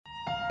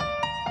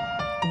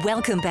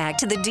Welcome back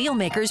to the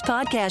Dealmakers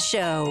Podcast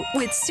Show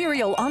with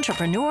serial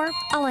entrepreneur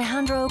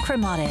Alejandro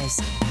Cremades,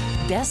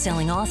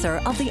 best-selling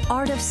author of The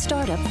Art of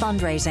Startup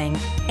Fundraising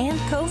and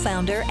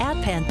co-founder at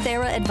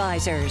Panthera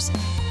Advisors.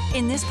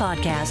 In this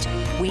podcast,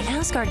 we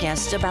ask our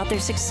guests about their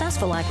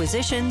successful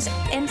acquisitions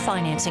and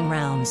financing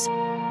rounds.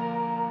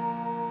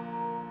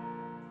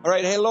 All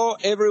right, hello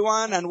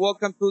everyone, and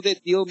welcome to the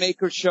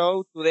Dealmaker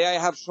Show. Today I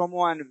have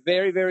someone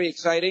very, very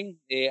exciting,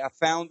 a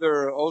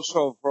founder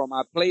also from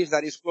a place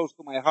that is close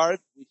to my heart,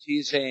 which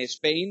is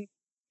Spain.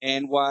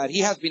 And what he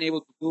has been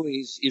able to do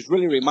is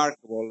really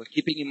remarkable,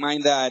 keeping in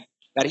mind that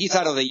he's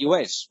out of the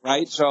U.S.,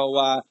 right?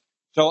 So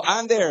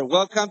Ander,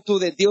 welcome to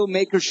the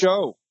Dealmaker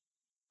Show.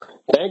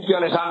 Thank you,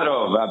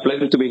 Alejandro. A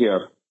pleasure to be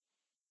here.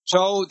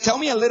 So tell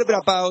me a little bit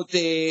about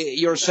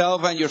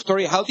yourself and your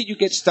story. How did you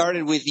get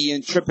started with the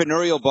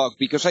entrepreneurial bug?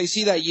 Because I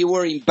see that you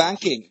were in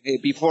banking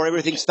before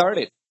everything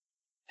started.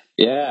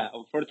 Yeah,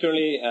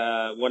 unfortunately,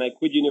 when I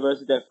quit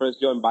university, I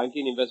first joined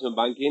banking, investment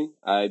banking.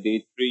 I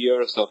did 3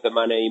 years of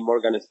M&A in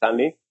Morgan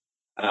Stanley.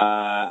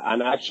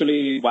 And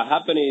actually, what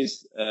happened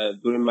is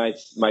during my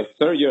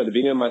third year, at the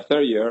beginning of my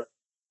third year,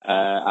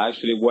 I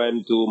actually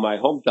went to my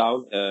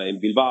hometown in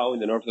Bilbao, in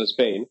the north of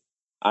Spain.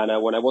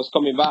 And when I was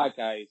coming back,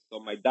 I saw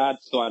my dad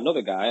saw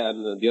another guy,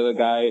 and the other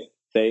guy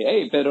say,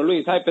 "Hey, Pedro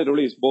Luis, hi, Pedro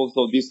Luis." Both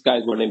of these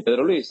guys were named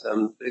Pedro Luis.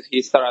 And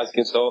he started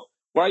asking, "So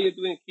what are you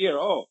doing here?"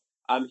 "Oh,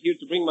 I'm here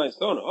to bring my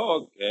son."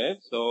 "Oh, okay."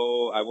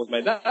 So I was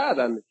my dad,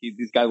 and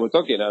these guys were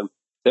talking. And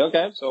I said,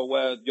 "Okay, so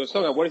your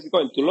son, where is he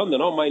going?" "To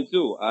London." "Oh, mine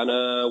too."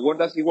 "And where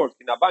does he work?"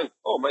 "In a bank."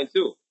 "Oh, mine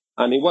too."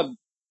 "And in what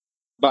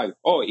bank?"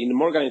 "Oh, in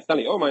Morgan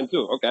Stanley." "Oh, mine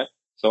too." Okay.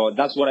 So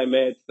that's what I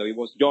met. So it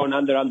was John,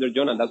 under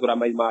John, and that's what I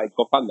made my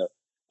co-founder.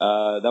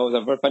 That was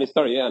a very funny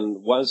story.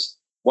 And once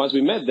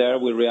we met there,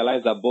 we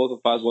realized that both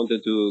of us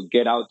wanted to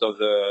get out of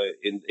the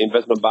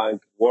investment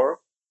bank world.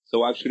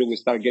 So actually we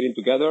start getting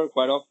together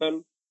quite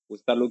often. We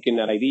start looking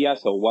at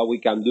ideas of what we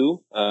can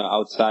do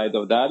outside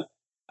of that.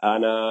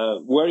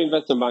 And we're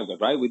investment bankers,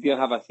 right? We didn't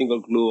have a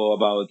single clue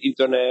about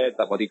internet,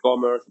 about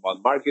e-commerce,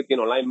 about marketing,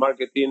 online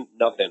marketing,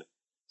 nothing.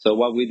 So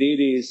what we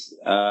did is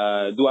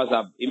do as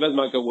an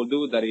investment banker will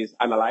do, that is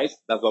analyze.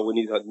 That's what we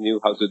knew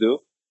how to do.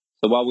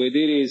 So what we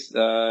did is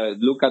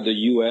look at the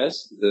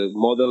U.S., the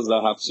models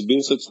that have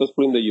been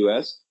successful in the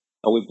U.S.,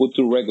 and we put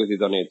two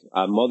requisites on it.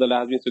 A model that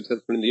has been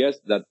successful in the U.S.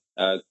 that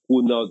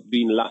could not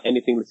be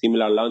anything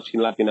similar launched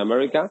in Latin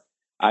America.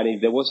 And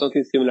if there was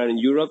something similar in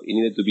Europe, it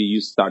needed to be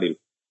used starting.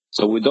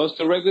 So with those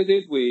two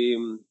requisites, we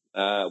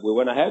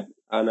went ahead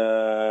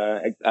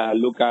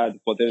and look at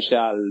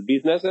potential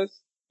businesses.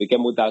 We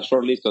came with a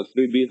short list of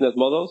 3 business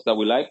models that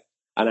we like.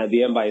 And at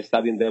the end, by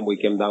studying them, we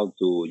came down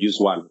to use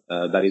one.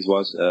 That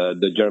was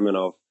the German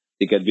of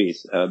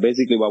TicketBiz.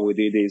 Basically, what we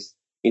did is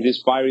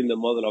inspiring the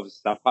model of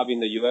StubHub in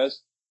the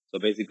US. So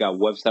basically, a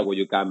website where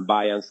you can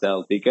buy and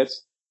sell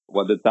tickets.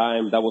 At the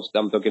time,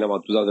 I'm talking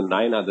about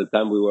 2009. At the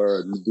time we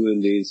were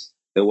doing this,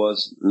 there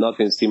was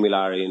nothing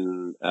similar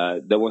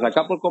there was a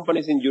couple of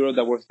companies in Europe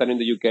that were starting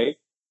in the UK,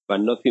 but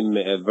nothing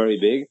very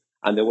big.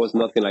 And there was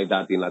nothing like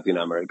that in Latin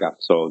America.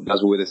 So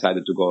that's why we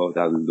decided to go out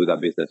and do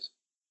that business.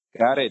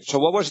 Got it. So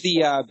what was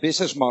the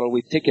business model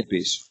with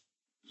TicketBiz?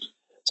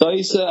 So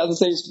it's, as I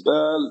say, it's,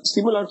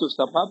 similar to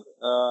StubHub.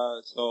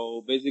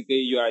 So basically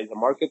you are in a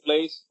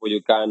marketplace where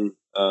you can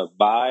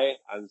buy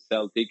and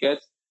sell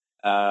tickets.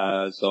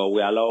 So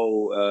we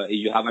allow, if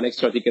you have an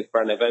extra ticket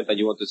for an event and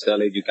you want to sell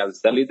it, you can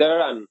sell it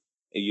there. And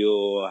if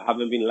you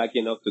haven't been lucky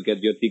enough to get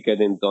your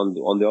ticket on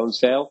the on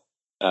sale,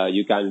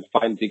 you can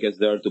find tickets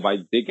there to buy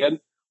the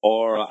ticket.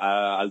 Or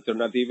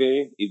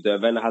alternatively, if the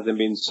event hasn't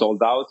been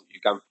sold out, you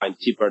can find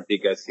cheaper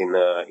tickets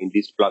in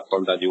this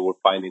platform that you will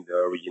find in the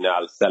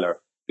original seller,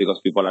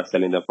 because people are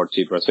selling them for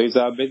cheaper. So it's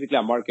basically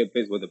a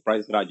marketplace where the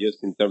prices are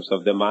adjusted in terms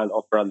of demand,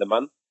 offer and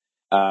demand.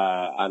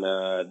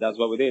 And that's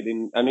what we did.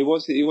 And it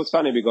was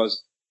funny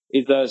because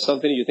it's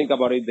something you think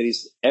about it. There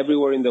is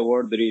everywhere in the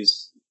world. There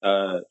is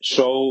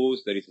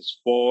shows. There is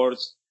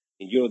sports.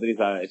 In Europe,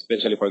 there is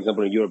especially, for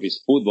example, in Europe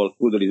is football.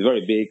 Football is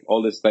very big.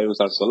 All the stadiums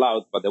are sold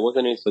out, but there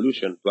wasn't any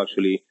solution to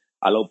actually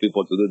allow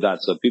people to do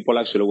that. So people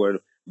actually were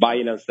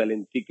buying and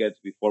selling tickets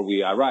before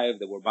we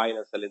arrived. They were buying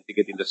and selling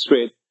tickets in the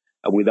street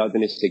without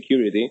any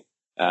security.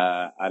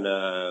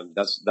 And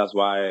that's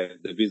why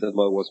the business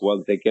model was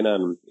well taken,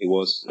 and it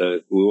was,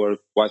 we were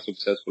quite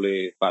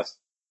successfully fast.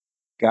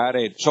 Got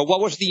it. So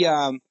what was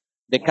the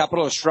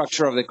capital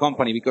structure of the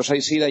company? Because I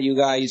see that you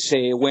guys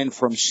went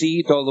from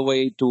seed all the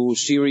way to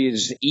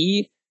Series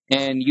E,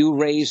 and you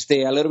raised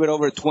a little bit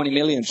over 20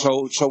 million.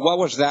 So what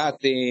was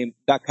that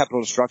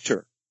capital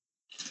structure?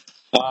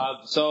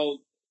 So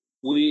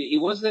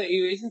it was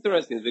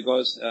interesting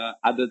because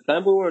at the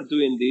time we were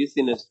doing this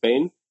in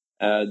Spain,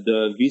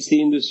 the VC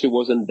industry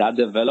wasn't that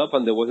developed,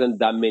 and there wasn't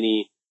that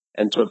many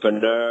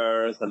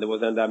entrepreneurs, and there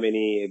wasn't that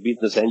many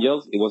business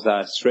angels. It was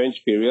a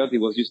strange period. It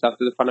was just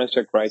after the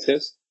financial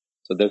crisis.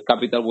 So the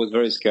capital was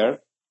very scarce.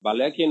 But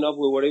lucky enough,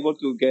 we were able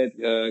to get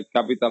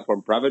capital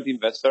from private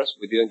investors.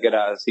 We didn't get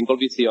a single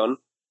VC on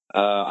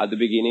at the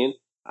beginning.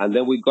 And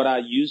then we got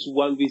to use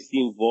one VC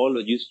involved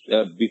just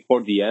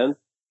before the end.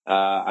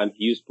 and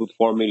he used to put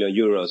 4 million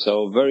euros.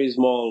 So very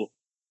small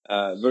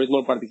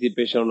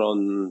participation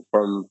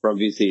from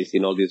VCs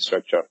in all this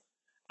structure.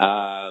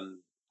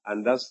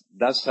 And that's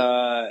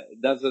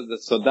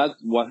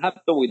what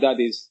happened with that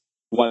is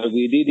what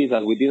we did is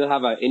that we didn't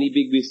have any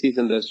big VCs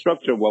in the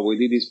structure. What we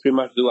did is pretty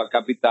much do a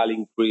capital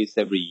increase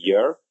every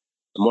year,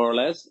 more or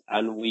less,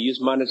 and we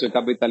manage the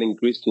capital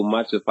increase to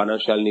match the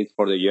financial needs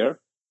for the year.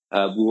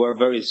 We were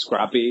very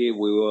scrappy.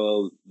 We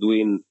were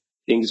doing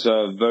things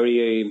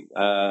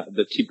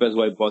the cheapest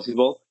way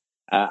possible.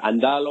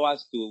 And that allowed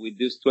us to, with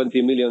this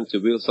 20 million, to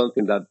build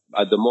something that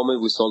at the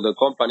moment we sold the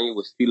company,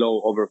 we still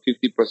owe over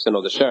 50%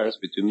 of the shares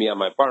between me and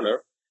my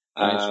partner.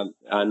 Nice.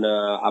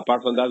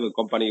 Apart from that, the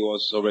company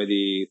was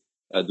already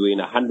doing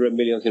 100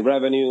 million in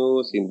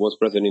revenues. It was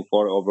present in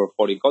over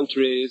 40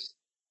 countries,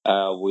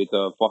 with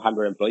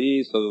 400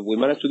 employees. So we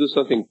managed to do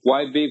something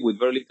quite big with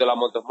very little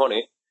amount of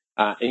money.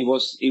 It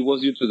was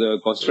due to the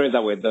constraint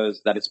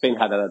that Spain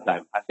had at that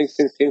time. I think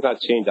since things have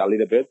changed a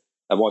little bit,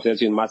 that was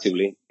changing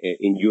massively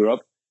in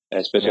Europe,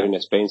 especially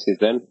in Spain since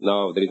then.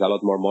 Now there is a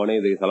lot more money,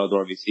 there is a lot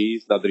more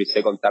VCs. Now there is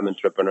second-time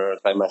entrepreneurs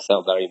like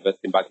myself that are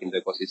investing back in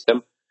the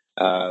ecosystem.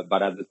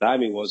 But at the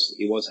time, it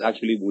was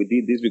actually, we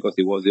did this because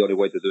it was the only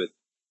way to do it.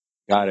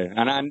 Got it.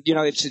 And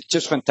it's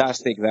just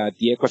fantastic that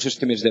the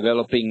ecosystem is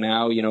developing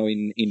now,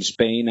 in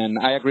Spain. And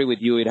I agree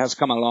with you. It has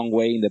come a long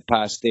way in the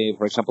past,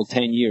 for example,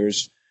 10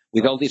 years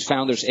with all these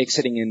founders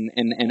exiting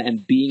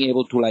and being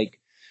able to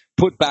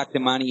put back the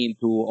money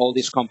into all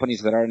these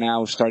companies that are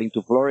now starting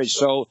to flourish.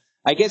 So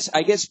I guess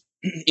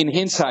in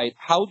hindsight,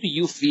 how do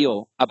you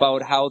feel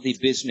about how the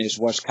business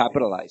was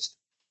capitalized?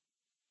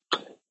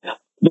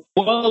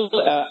 Well,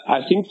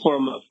 I think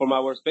from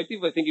our perspective,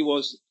 I think it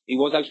was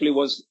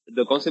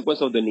the consequence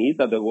of the need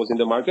that there was in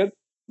the market.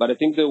 But I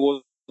think there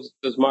was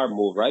a smart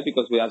move, right?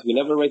 Because we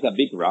never raised a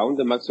big round.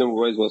 The maximum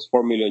raise was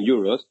 4 million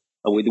euros,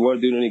 and we were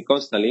doing it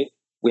constantly.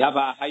 We have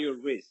a higher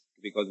risk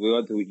because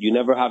you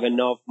never have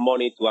enough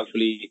money to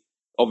actually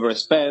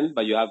overspend,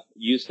 but you have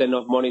used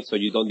enough money so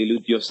you don't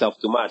dilute yourself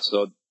too much.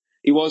 So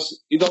it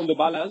was on the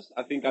balance.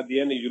 I think at the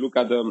end, if you look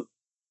at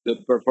the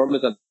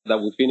performance that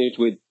we finished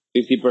with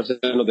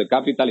 50% of the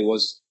capital, it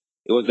was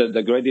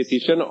the great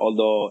decision.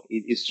 Although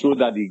it's true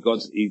that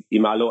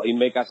it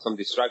make us some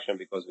distraction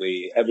because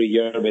every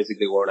year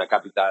basically we're on a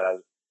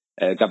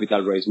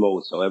capital raise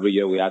mode. So every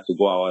year we have to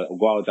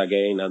go out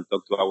again and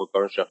talk to our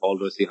current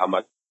shareholders, see how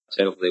much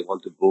sales they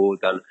want to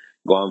put, and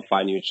go and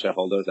find new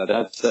shareholders.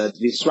 That's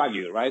distract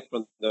you, right,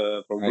 from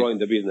growing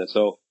the business.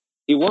 So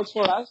it works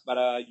for us, but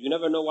you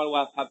never know what will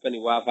have happened.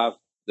 We have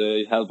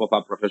the help of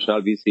a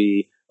professional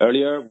VC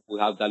earlier. We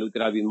have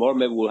diluted a bit more.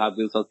 Maybe we'll have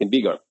built something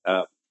bigger.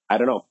 I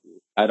don't know.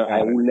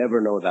 I will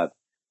never know that.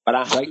 But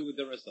I'm happy with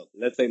the result.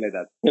 Let's say like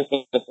that.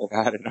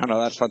 Got it.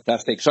 No, that's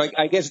fantastic. So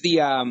I guess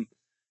being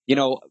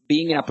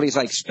in a place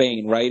like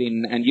Spain, right?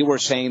 And you were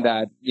saying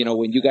that,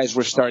 when you guys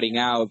were starting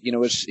out, it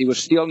was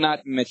still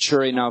not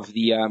mature enough,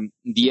 the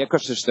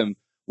ecosystem.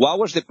 What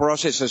was the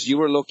process as you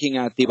were looking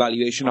at the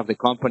valuation of the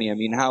company? I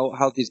mean,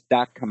 how did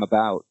that come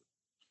about?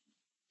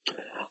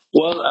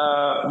 Well,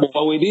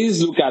 what we did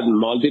is look at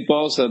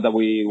multiples that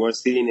we were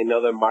seeing in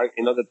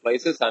other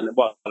places, and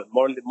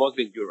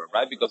mostly in Europe,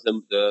 right? Because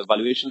the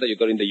valuation that you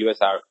got in the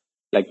US are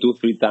like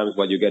 2-3 times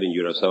what you get in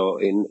Europe. So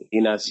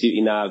in a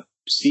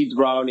seed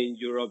round in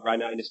Europe right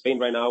now, in Spain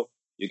right now,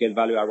 you can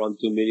value around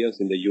 2 million.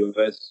 In the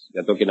US,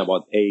 they're talking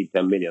about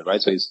 8-10 million,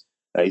 right? So it's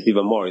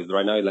even more. It's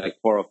right now like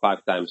 4 or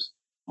 5 times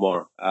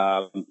more.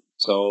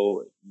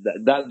 So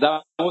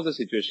that was the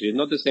situation. It's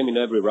not the same in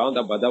every round,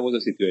 but that was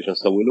the situation.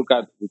 So we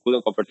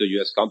couldn't compare to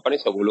US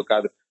companies, so we look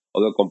at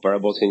other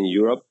comparables in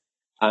Europe.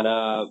 And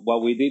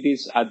what we did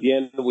is at the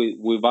end,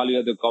 we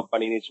valued the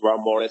company in each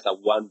round more or less at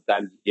 1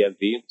 time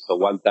GMV, so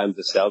 1 time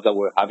the sales that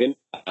we're having.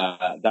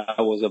 That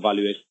was the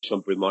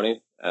valuation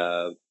pre-money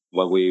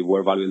when we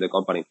were valuing the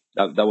company.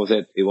 That was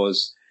it. It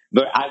was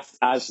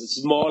as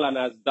small and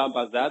as dumb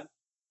as that.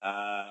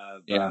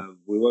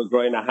 We were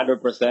growing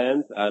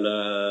 100%,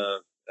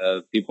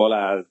 and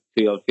people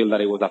feel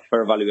that it was a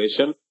fair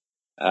valuation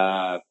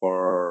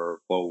for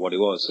what it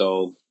was.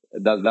 So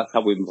that's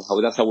how we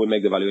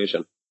make the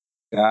valuation.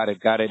 Got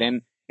it.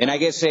 And I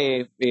guess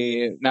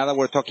now that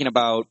we're talking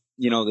about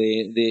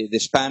the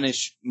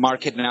Spanish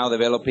market now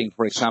developing,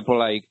 for example,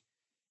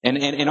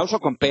 and also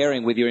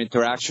comparing with your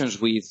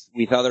interactions with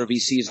other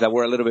VCs that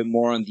were a little bit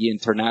more on the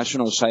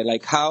international side,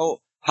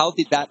 how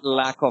did that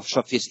lack of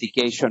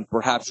sophistication,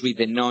 perhaps with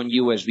the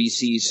non-US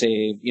VCs,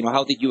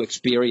 how did you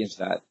experience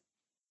that?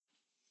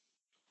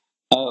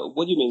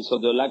 What do you mean? So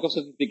the lack of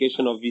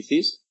sophistication of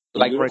VCs?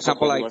 For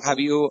example, have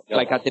you,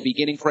 at the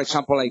beginning, for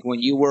example,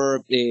 when you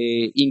were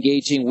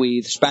engaging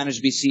with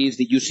Spanish VCs,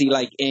 did you see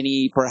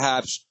any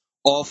perhaps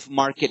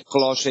off-market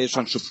clauses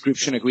on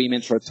subscription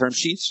agreements or term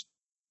sheets?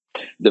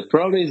 The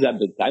problem is that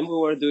the time we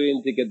were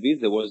doing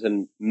TicketBiz, there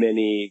wasn't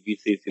many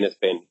VCs in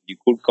Spain. You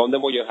could count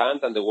them on your hand,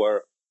 and they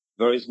were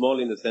very small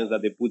in the sense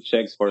that they put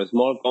checks for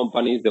small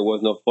companies. There was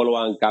no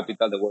follow-on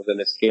capital. There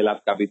wasn't a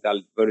scale-up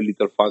capital. Very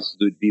little funds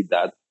did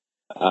that.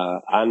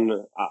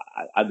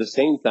 At the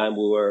same time,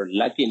 we were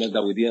lucky enough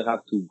that we didn't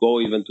have to go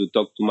even to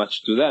talk too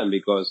much to them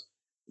because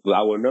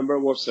our number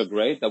was so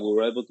great that we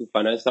were able to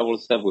finance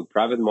ourselves with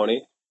private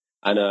money.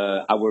 And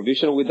our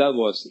vision with that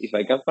was, if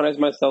I can finance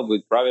myself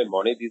with private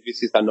money, these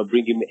VCs are not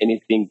bringing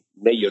anything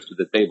major to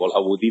the table. I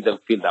would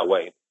didn't feel that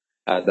way,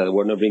 that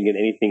we're not bringing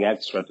anything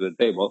extra to the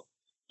table.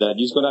 That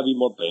is going to be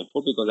more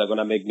painful because they're going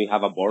to make me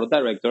have a board of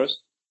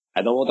directors.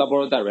 I don't want a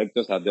board of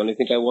directors. The only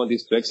thing I want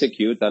is to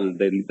execute, and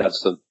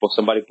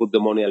somebody put the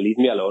money and leave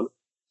me alone.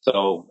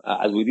 So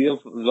as we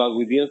didn't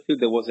feel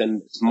there was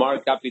a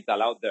smart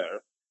capital out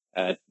there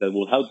that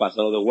will help us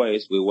in other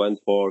ways, we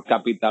went for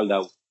capital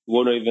that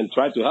won't even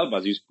try to help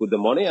us. Just put the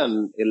money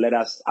and let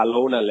us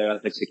alone and let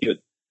us execute.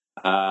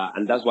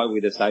 And that's why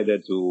we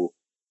decided to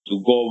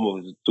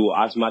go to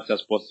as much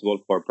as possible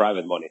for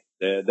private money.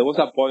 There was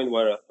a point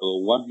where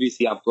one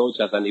VC approached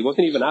us, and it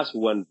wasn't even us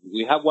when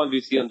we have one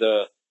VC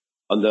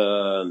on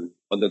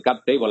the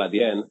cap table at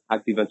the end,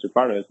 Active Venture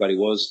Partners, but it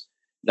was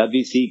that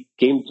VC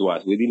came to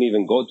us. We didn't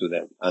even go to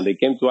them, and they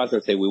came to us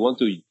and said, "We want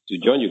to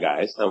join you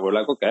guys." And we're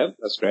like, "Okay,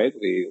 that's great.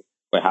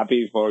 We're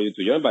happy for you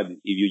to join, but if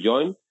you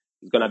join,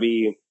 it's gonna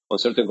be on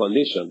certain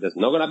conditions. There's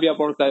not gonna be a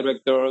board of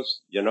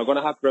directors. You're not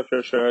gonna have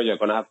preferred share. You're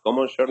gonna have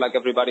common share like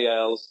everybody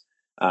else.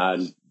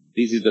 And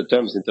this is the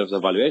terms in terms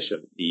of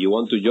valuation. If you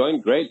want to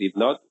join, great. If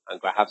not, I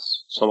have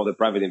some of the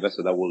private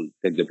investors that will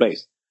take the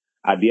place."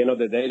 At the end of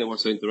the day, they were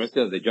so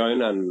interested that they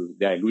joined and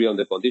they agree on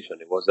the condition.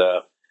 It was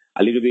a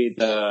little bit,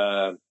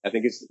 I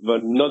think it's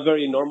not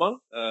very normal,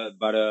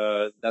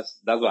 but that's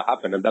what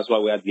happened. And that's why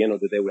at the end of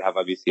the day, we have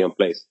a VC in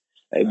place.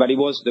 But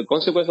the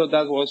consequence of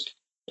that was,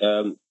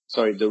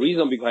 the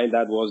reason behind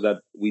that was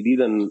that we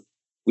didn't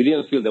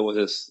feel there was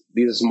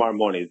this smart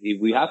money.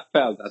 If we have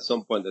felt at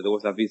some point that there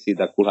was a VC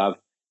that could have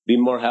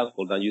been more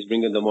helpful than just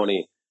bringing the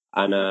money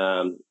and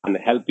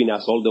helping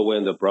us all the way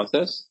in the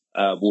process,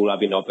 we will have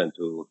been open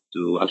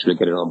to actually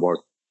get it on board.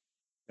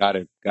 Got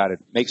it.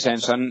 Makes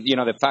sense. And,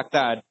 the fact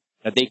that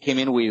they came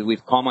in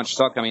with common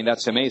stock, I mean,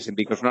 that's amazing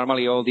because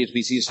normally all these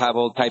VCs have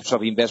all types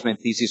of investment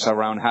theses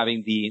around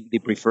having the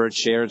preferred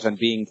shares and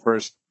being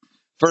first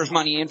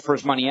money in,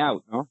 first money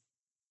out, no?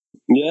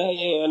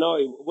 Yeah, no.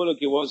 Well, look,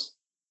 it was,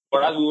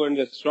 for us, we were in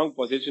a strong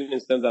position in the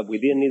sense that we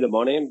didn't need the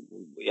money.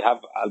 We have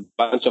a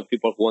bunch of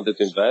people who wanted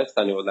to invest,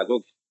 and it was like,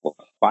 look,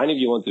 fine if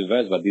you want to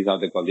invest, but these are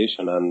the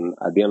conditions. And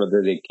at the end of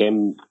the day, they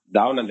came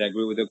down and they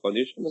agree with the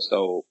conditions.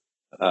 So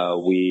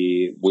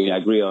we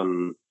agree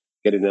on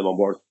getting them on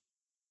board.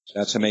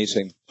 That's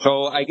amazing.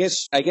 So I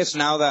guess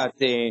now that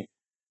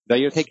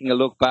you're taking a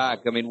look back,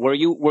 I mean, were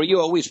you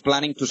always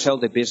planning to sell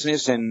the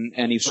business, and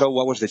if so,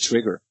 what was the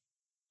trigger?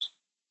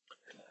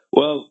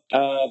 Well,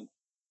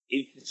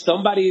 if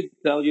somebody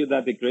tells you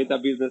that they create a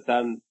business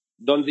and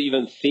don't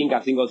even think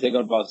a single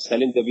second about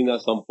selling the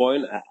business at some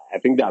point, I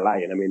think they're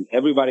lying. I mean,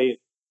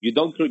 you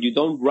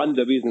don't run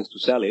the business to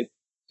sell it,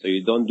 so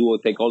you don't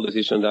take all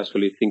decisions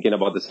actually thinking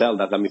about the sell.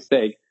 That's a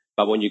mistake.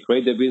 But when you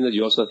create the business,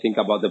 you also think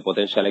about the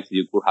potential exit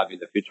you could have in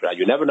the future.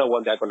 You never know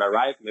when they're going to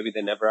arrive. Maybe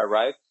they never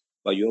arrive,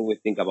 but you always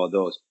think about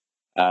those.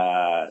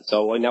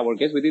 So in our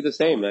case, we did the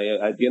same.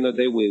 At the end of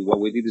the day,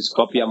 what we did is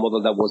copy a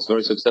model that was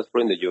very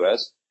successful in the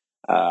US.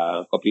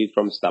 Copied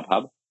from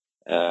StubHub.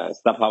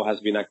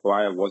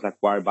 StubHub was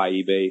acquired by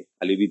eBay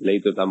a little bit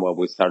later than when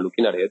we start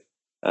looking at it,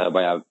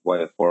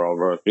 for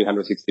over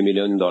 $360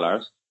 million.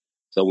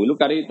 So we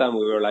look at it and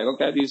we were like,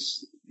 okay,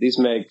 this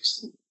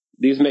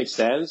makes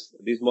sense.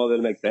 This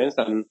model makes sense.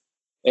 And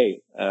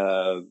hey,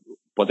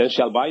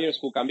 potential buyers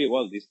who can be,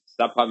 well, this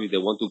StubHub, if they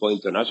want to go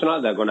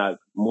international, they're going to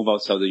move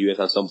outside the US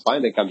at some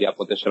point. They can be a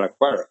potential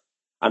acquirer.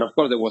 And of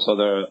course, there was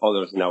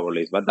others in our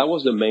list, but that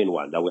was the main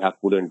one that we have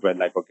put in red.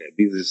 Like, okay,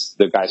 this is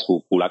the guys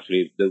who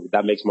actually,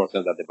 that makes more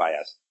sense that they buy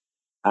us.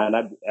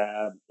 And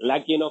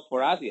lucky enough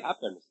for us, it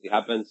happens. It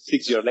happens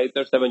 6 years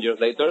later, 7 years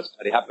later,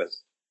 and it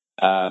happens.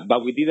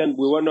 But we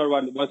were not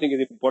running, one thing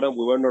is important,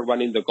 we were not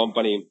running the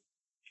company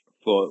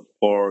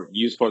for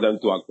use for them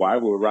to acquire.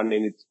 We were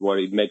running it where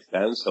it makes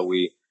sense. So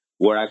we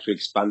were actually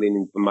expanding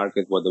into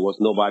markets where there was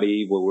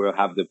nobody, where we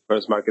have the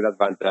first market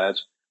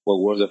advantage, where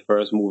we're the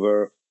first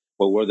mover,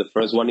 where we're the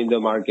first one in the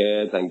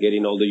market and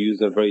getting all the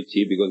users very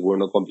cheap because we're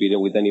not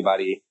competing with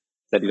anybody,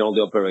 setting all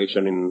the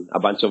operation in a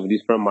bunch of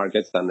different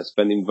markets and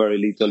spending very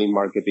little in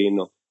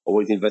marketing,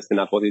 always investing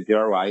a positive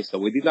ROI. So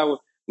we did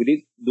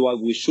do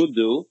what we should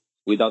do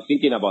without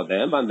thinking about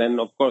them. And then,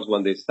 of course,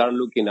 when they start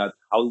looking at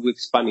how we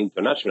expand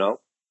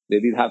international, they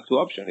did have two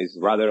options. It's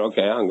rather,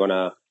 okay, I'm going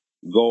to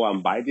go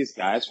and buy these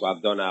guys who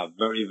have done a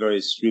very, very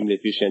extremely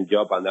efficient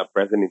job and they're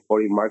present in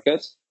 40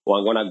 markets, or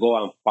I'm going to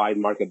go and fight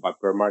market by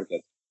per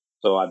market.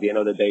 So at the end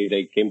of the day,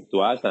 they came to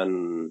us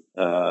and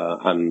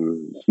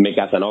make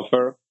us an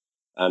offer.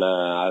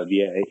 And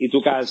it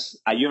took us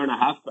a year and a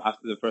half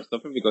after the first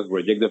offer because we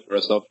rejected the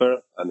first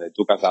offer, and it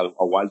took us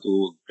a while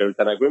to create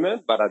an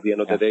agreement. But at the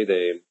end of the day,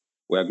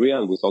 we agreed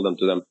and we sold them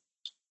to them.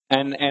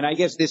 And I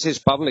guess this is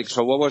public.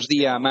 So what was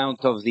the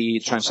amount of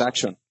the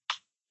transaction?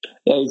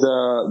 Yeah,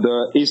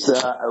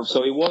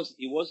 so it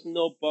was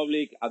not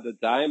public at the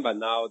time, but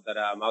now that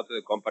I'm out of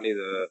the company,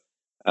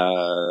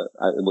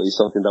 It's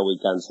something that we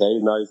can say.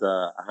 Now it's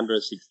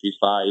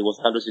 165. It was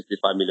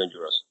 165 million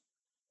euros.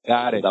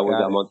 Got it. That was got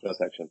the it. amount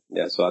transaction.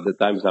 Yeah. So at the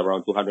time it's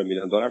around $200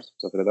 million,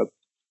 something like that.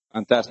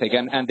 Fantastic.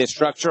 And the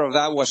structure of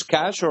that was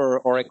cash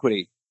or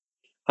equity?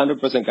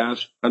 100%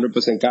 cash,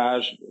 100%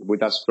 cash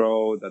with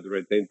escrow that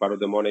retain part of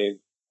the money.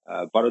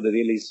 Part of the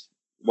deal is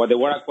what they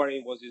were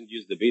acquiring wasn't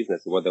just the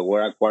business. What they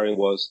were acquiring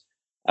was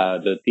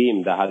the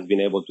team that has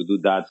been able to do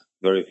that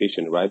very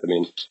efficient, right? I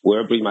mean,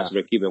 we're pretty much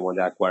break even when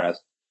they acquire us.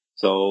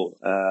 So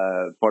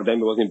for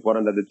them, it was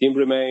important that the team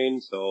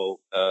remain. So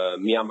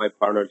me and my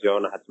partner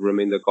John had to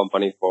remain in the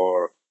company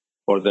for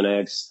the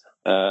next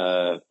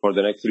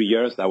 3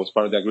 years. That was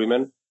part of the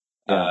agreement.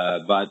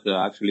 But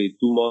actually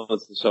 2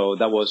 months, so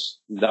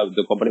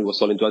the company was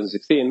sold in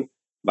 2016,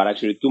 but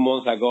actually 2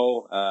 months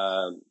ago,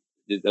 on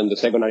the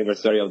second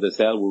anniversary of the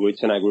sale, we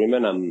reached an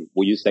agreement and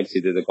we just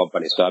exited the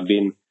company. So I've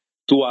been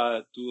two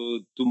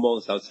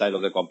months outside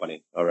of the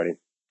company already.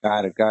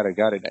 Got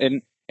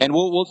it. And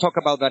we'll talk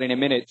about that in a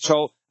minute.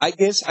 So I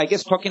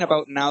guess talking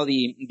about now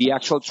the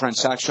actual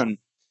transaction,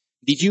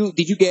 did you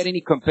get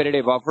any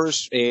competitive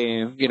offers,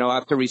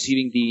 after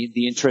receiving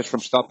the interest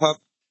from StubHub?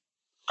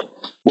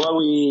 Well,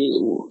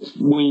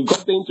 we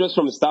got the interest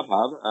from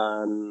StubHub,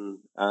 and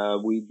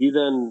we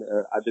didn't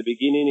at the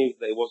beginning.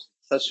 It was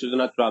such a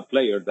natural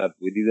player that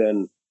we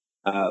didn't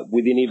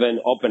even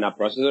open a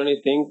process or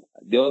anything.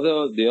 The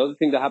other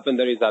thing that happened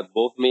there is that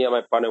both me and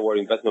my partner were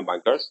investment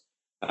bankers,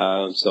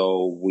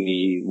 so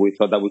we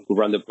thought that we could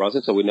run the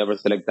process. So we never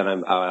selected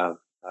an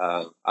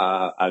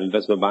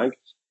investment bank.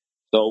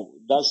 So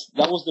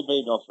that was the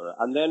main offer.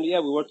 And then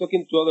we were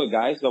talking to other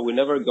guys, but we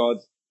never got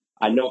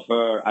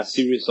a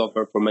serious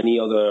offer from any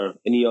other,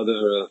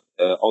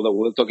 although we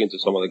were talking to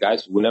some of the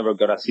guys, we never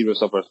got a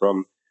serious offer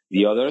from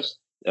the others.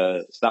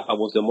 StubHub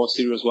was the most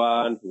serious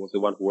one. He was the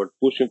one who were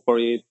pushing for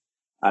it.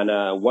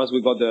 And once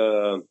we got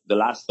the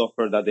last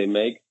offer that they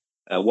make,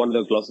 one of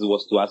the clauses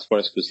was to ask for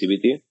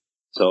exclusivity.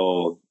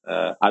 So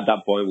at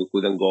that point, we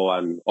couldn't go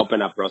and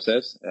open a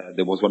process.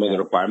 There was one of the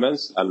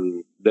requirements.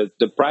 And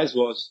the price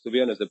was, to be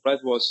honest,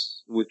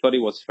 we thought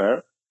it was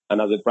fair. And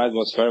as the price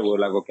was fair, we were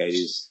like, okay,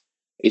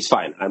 it's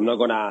fine. I'm not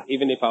gonna,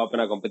 even if I open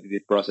a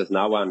competitive process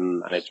now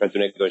and I try to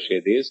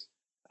negotiate this,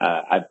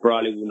 I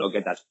probably will not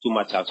get that too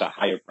much at a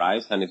higher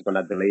price, and it's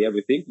gonna delay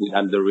everything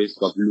and the risk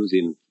of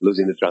losing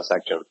the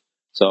transaction.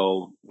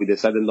 So we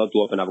decided not to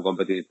open up a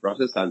competitive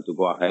process and to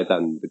go ahead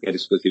and get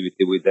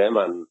exclusivity with them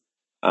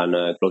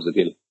and close the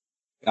deal.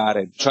 Got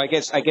it. So I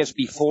guess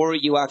before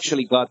you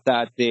actually got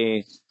that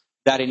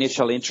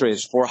initial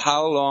interest, for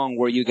how long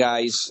were you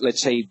guys,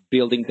 let's say,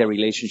 building the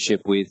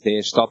relationship with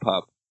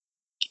StubHub?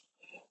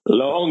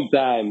 Long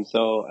time.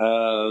 So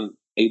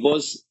it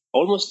was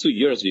almost 2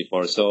 years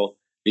before. So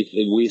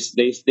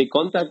they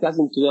contacted us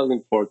in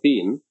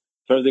 2014.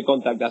 First they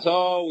contacted us,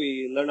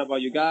 we learned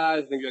about you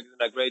guys, think you're doing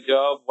a great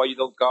job. Why you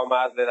don't come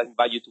us? Let us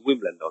invite you to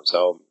Wimbledon.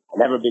 So I've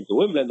never been to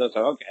Wimbledon,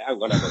 so okay, I'm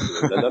gonna go to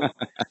Wimbledon.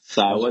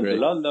 So I went to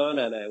London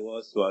and I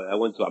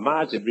went to a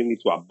match. They bring me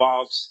to a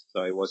box.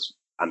 So it was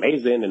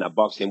amazing in a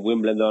box in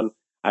Wimbledon.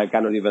 I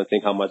cannot even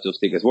think how much those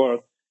tickets were.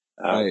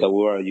 So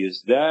we were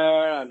just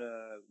there and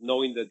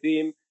knowing the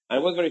team. And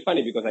it was very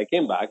funny because I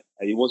came back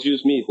and it was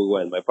just me who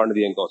went. My partner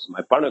didn't go. So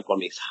my partner called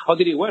me, how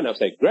did he win? I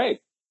was like,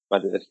 great.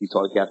 But he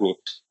asked me,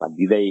 but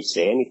did they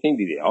say anything?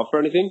 Did they offer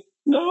anything?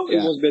 No, it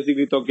was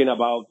basically talking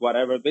about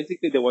whatever.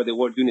 Basically, what they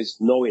were doing is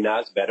knowing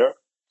us better.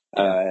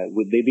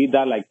 They did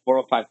that like 4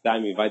 or 5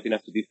 times, inviting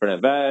us to different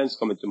events,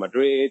 coming to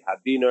Madrid,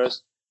 have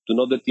dinners, to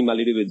know the team a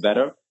little bit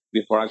better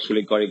before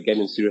actually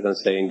getting serious and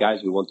saying,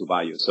 guys, we want to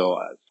buy you. So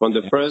from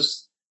the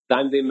first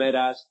time they met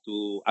us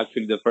to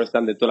actually the first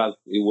time they told us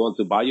we want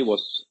to buy you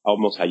was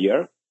almost a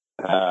year.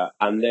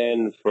 And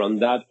then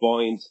from that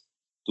point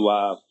to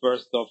our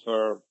first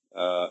offer,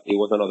 it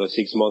was another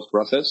 6 months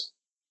process.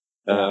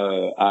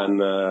 And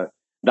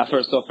that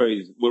first offer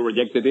we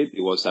rejected it.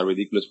 It was a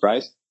ridiculous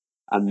price.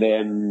 And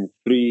then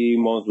 3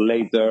 months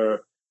later,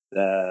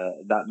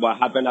 what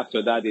happened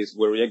after that is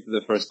we rejected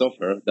the first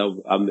offer.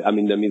 I'm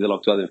in the middle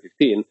of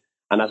 2015.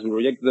 And as we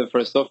rejected the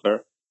first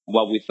offer,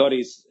 what we thought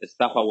is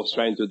StubHub was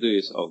trying to do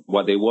is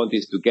what they want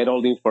is to get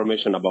all the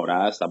information about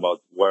us,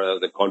 about where are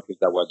the countries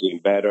that we're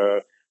doing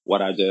better,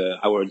 what are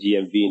our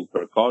GMV in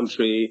per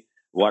country,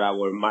 what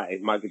our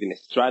marketing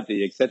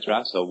strategy,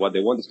 etc. So what they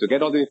want is to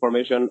get all the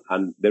information,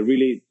 and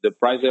the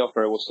price they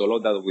offer was so low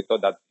that we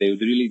thought that they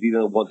really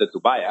didn't want to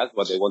buy us.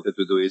 What they wanted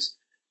to do is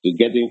to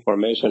get the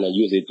information and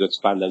use it to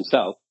expand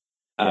themselves.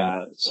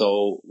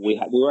 So we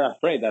were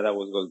afraid that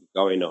was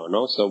going on.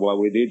 No? So what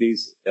we did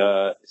is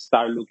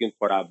start looking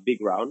for a big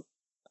round.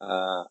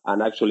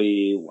 And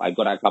actually, I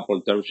got a couple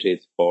of term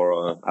sheets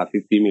for a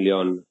 $50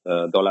 million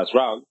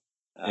round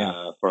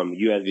from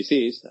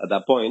USVCs at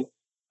that point.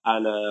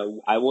 And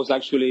I was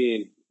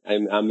actually,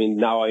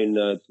 now in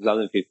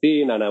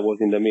 2015, and I was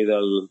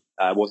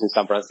in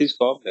San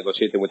Francisco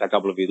negotiating with a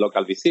couple of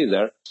local VCs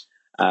there.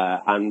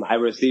 And I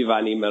received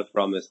an email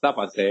from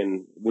StubHub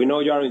saying, we know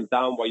you're in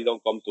town, why you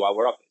don't come to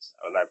our office?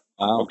 I was like,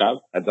 okay,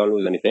 I don't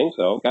lose anything.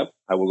 So, okay,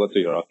 I will go to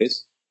your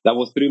office. That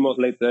was 3 months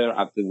later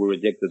after we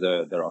rejected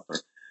their offer.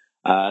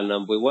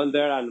 And we went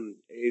there, and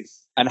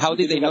it's. And how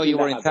did they know you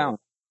were in town?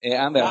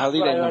 Amber, how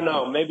did they know? I don't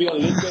know. Maybe on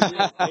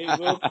LinkedIn,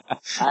 Facebook.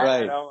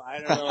 Right. I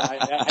don't know.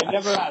 I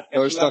never asked. They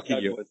were stalking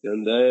you.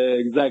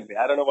 Exactly.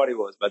 I don't know what it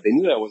was, but they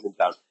knew I was in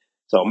town.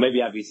 So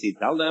maybe I VC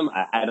tell them.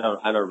 I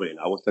don't really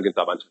know. I was talking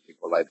to a bunch of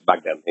people like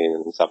back then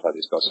in San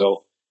Francisco.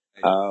 So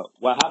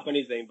what happened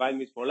is they invite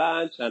me for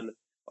lunch, and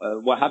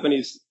what happened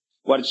is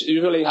what's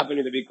usually happening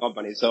in the big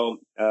company. So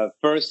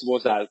first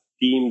was a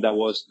team that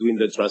was doing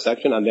the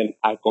transaction, and then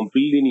a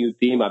completely new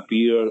team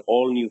appeared,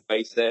 all new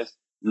faces.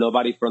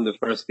 Nobody from the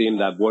first team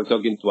that were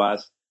talking to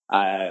us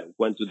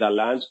went to that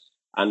lunch,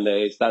 and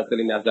they started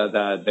telling us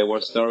that they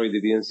were sorry they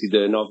didn't see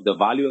the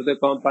value of the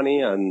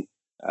company, and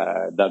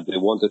that they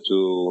wanted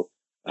to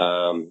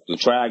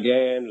try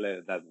again,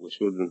 that we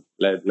should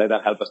let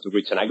that help us to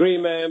reach an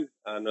agreement.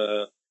 And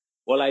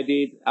well, I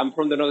did. I'm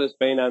from the north of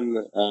Spain, and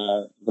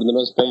from the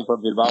north of Spain,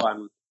 from Bilbao,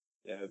 and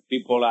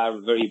people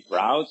are very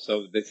proud.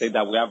 So they say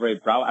that we are very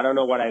proud. I don't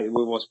know what it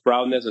was,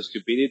 proudness or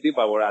stupidity,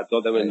 but what I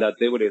told them in that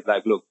table is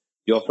like, look,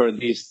 you offered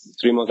this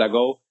 3 months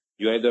ago.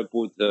 You either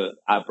put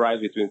a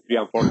price between 3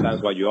 and 4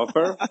 times what you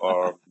offer,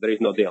 or there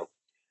is no deal.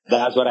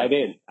 That's what I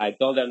did. I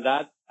told them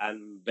that,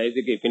 and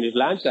basically finished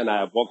lunch, and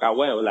I walk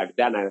away. I was like,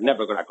 then I'm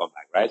never going to come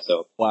back, right?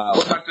 So wow. I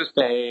went back to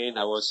Spain.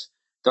 I was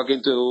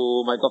talking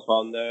to my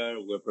co-founder.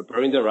 We're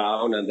preparing the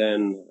round, and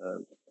then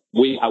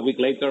a week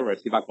later,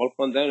 received a call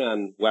from them,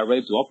 and we're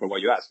ready to offer what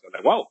you asked. I'm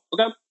like, wow,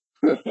 okay.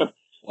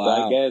 Wow. So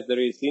I guess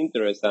there is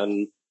interest,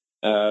 and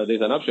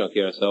there's an option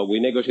here. So we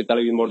negotiate a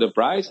little bit more the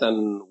price,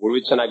 and we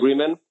reach an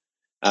agreement,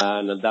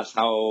 and that's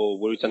how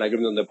we reach an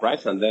agreement on the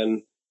price. And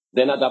then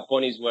at that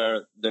point is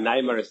where the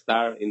nightmare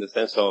starts in the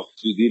sense of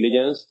due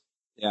diligence.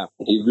 Yeah.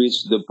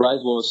 The price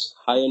was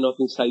high enough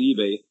inside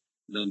eBay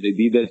that they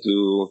needed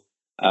to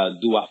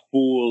do a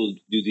full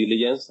due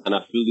diligence, and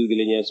a full due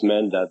diligence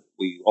meant that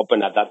we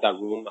opened a data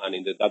room, and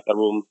in the data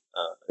room,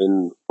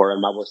 for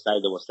our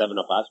side, there were 7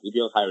 of us. We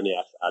didn't hire any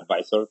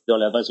advisor. The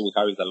only advisor we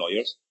hired is the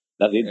lawyers.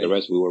 That's it. Okay. The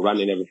rest, we were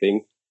running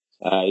everything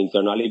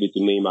internally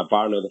between me and my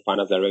partner, the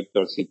finance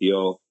director,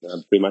 CTO,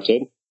 pretty much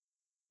it.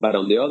 But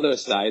on the other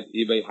side,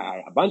 eBay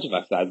hired a bunch of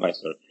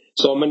advisors.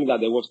 So many that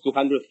there was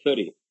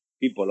 230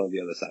 people on the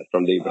other side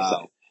from the eBay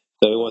side.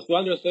 So it was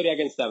 230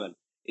 against 7.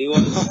 It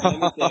was, let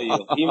me tell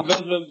you,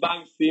 investment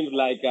bank seemed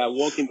like a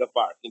walk in the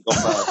park in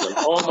comparison.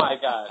 Oh my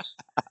gosh.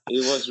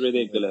 It was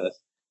ridiculous.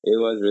 It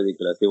was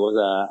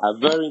a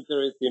very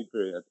interesting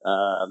period.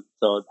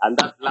 And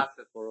that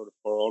lasted for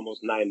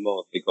almost 9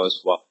 months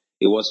because, well,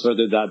 it was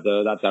further that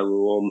the data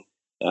room.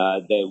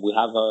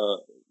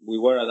 We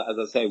were, as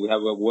I say,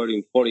 we're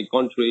in 40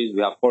 countries.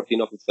 We have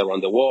 14 offices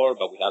around the world,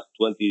 but we have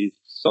 20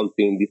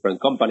 something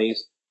different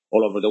companies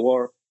all over the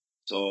world.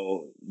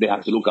 So they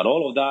had to look at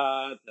all of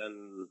that.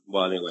 And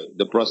well, anyway,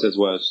 the process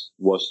was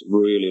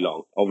really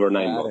long, over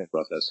 9 months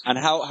process. And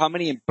how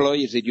many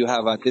employees did you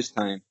have at this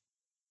time?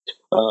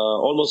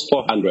 Almost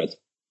 400.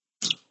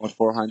 Almost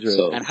 400.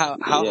 So, and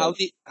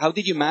how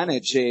did you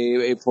manage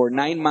for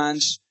 9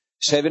 months,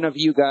 7 of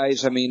you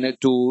guys? I mean,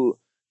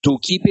 to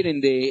keep it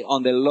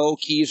on the low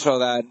key, so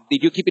that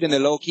did you keep it in the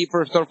low key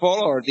first of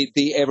all, or did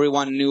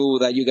everyone knew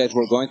that you guys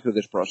were going through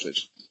this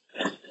process?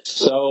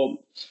 So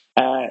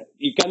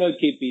you cannot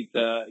keep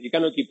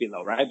it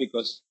low, right?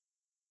 Because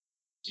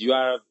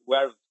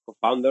we're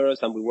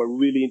co-founders, and we were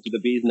really into the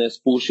business,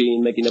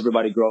 pushing, making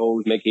everybody grow,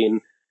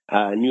 making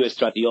new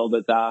strategy all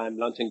the time,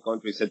 launching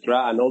countries,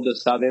 etc. And all of a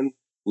sudden,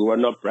 we were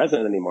not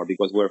present anymore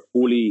because we're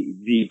fully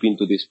deep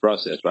into this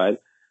process, right?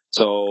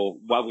 So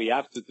what we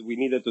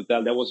needed to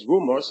tell, there was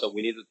rumors, so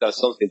we needed to tell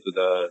something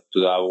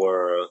to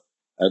our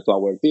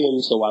team.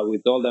 So what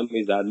we told them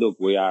is that, look,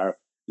 we are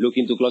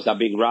looking to close a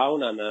big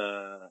round, and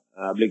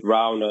a big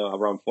round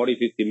around 40,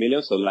 50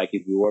 million. So like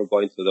if we were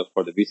going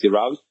for the VC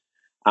round,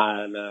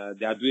 and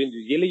they are doing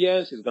due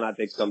diligence, it's going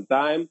to take some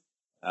time.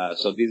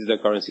 So this is the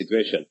current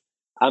situation.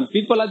 And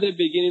people at the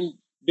beginning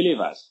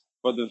believe us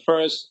for the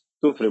first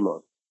 2-3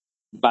 months.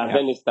 But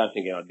then you start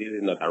thinking, this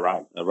is not a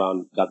round. A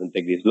round doesn't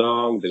take this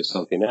long. There's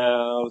something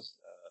else.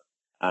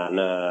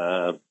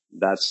 And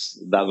that's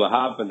what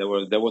happened. There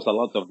was a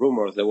lot of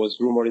rumors. There was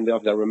rumor in the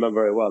office. I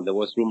remember very well. There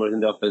was rumors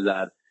in the office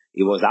that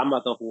it was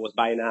Amazon who was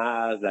buying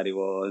us, that it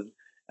was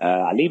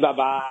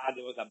Alibaba.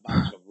 There was a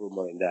bunch of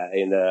rumor in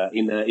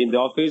the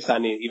office,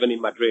 and even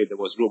in Madrid there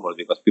was rumors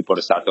because people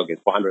started talking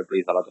 400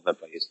 employees, a lot of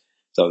employees.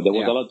 So there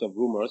was a lot of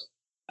rumors.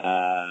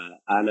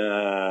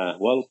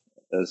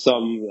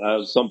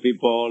 Some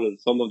people,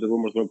 some of the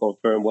rumors were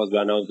confirmed once we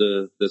announced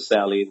the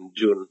sale in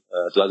June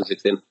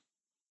 2016.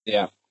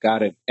 Yeah,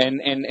 got it.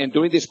 And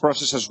during this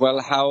process as well,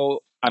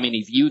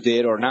 if you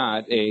did or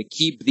not,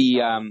 keep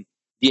the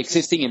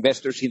existing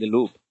investors in the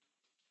loop?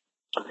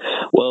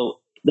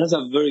 Well, that's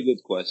a very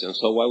good question.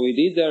 So what we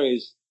did there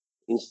is,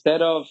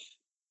 instead of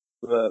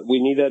we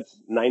needed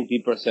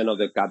 90% of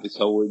the capital,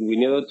 so we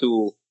needed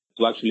to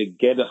actually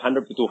get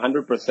 100% to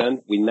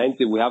 100%. With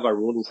 90, we have a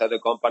rule inside the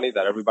company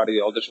that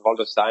all the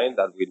shareholders sign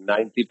that with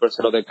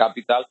 90% of the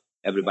capital,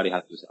 everybody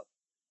has to sell.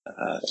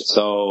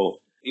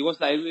 So it was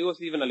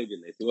even a little bit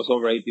less. It was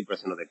over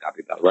 80% of the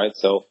capital, right?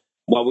 So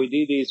what we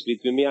did is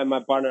between me and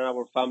my partner,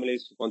 our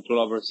families control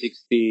over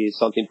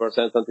 60-something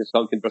percent,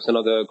 something percent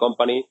of the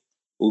company.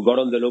 We got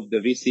on the loop the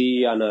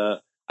VC and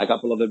a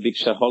couple of the big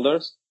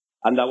shareholders,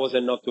 and that was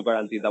enough to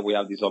guarantee that we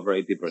have this over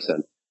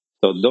 80%.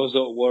 So those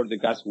were the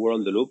guys who were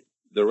on the loop.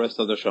 The rest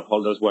of the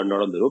shareholders were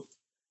not on the loop.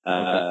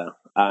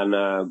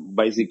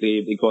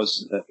 Basically,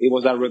 because it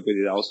was a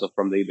requisite also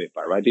from the eBay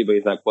part, right? eBay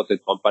is a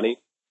quoted company.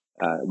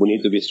 We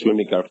need to be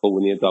extremely careful.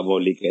 We need to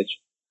avoid leakage.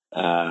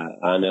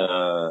 And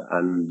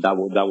that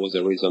was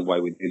the reason why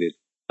we did it.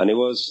 And it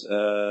was,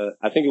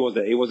 I think it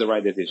was the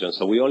right decision.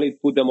 So we only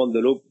put them on the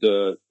loop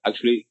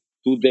actually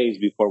 2 days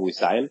before we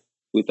signed.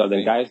 We told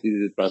them, guys, this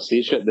is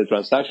the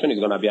transaction is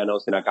going to be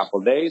announced in a couple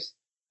of days.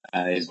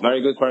 It's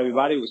very good for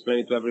everybody. We explain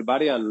it to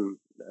everybody and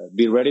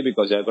be ready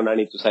because you're going to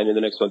need to sign in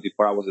the next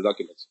 24 hours the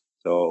documents.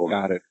 So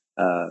got it.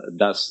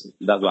 That's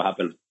what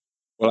happened.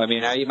 Well, I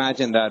mean, I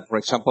imagine that, for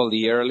example,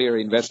 the earlier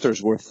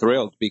investors were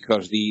thrilled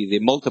because the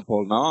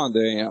multiple on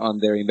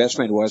their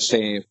investment was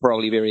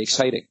probably very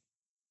exciting.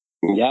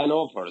 Yeah,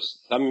 no, for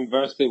some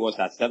investor was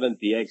a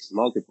 70x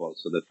multiple.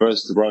 So the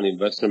first round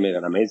investor made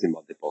an amazing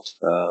multiple.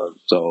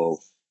 So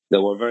they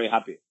were very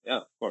happy. Yeah,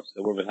 of course,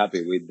 they were very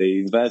happy.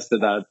 They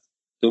invested at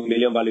 2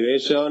 million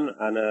valuation,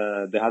 and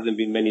there hasn't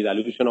been many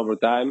dilution over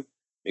time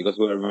because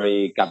we were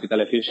very capital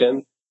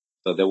efficient.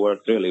 So they were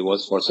thrilled. It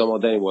was, for some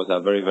of them, it was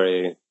a very,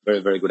 very,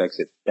 very, very good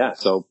exit. Yeah.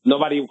 So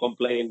nobody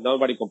complained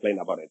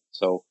about it.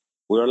 So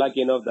we were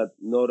lucky enough that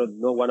no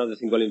one of the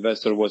single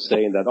investors was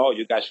saying that, oh,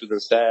 you guys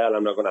shouldn't sell.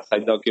 I'm not going to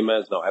sign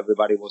documents. No,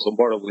 everybody was on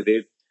board with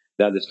it.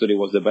 They understood it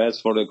was the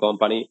best for the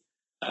company.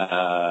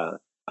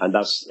 And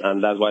that's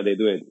why they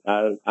do it.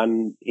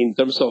 And in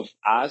terms of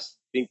us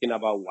thinking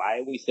about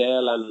why we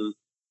sell, and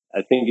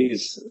I think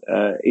it's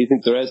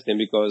interesting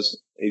because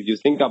if you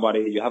think about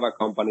it, you have a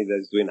company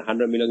that's doing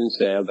 100 million in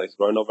sales, that's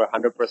growing over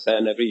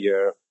 100% every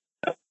year.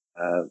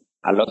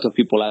 A lot of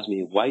people ask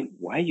me,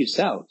 why you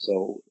sell?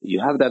 So you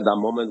have that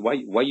moment,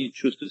 why you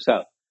choose to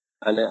sell?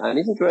 And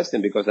it's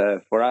interesting because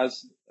for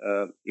us,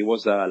 it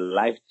was a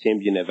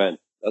life-changing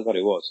event. That's what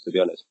it was, to be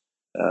honest.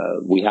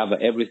 We have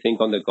everything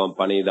on the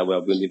company that we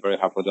have been doing very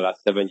hard for the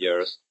last 7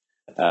 years.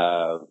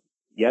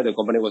 The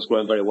company was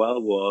growing very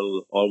well.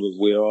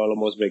 We were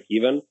almost break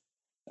even.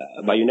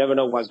 But you never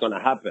know what's going to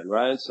happen,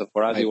 right? So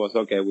for us, It was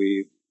okay.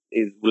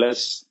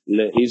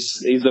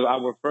 It's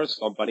our first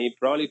company.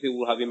 Probably if it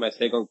would have been my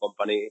second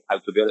company,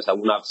 to be honest, I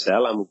would not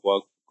sell and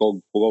go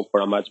for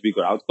a much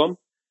bigger outcome.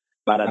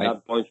 But at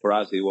that point for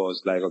us, it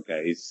was like,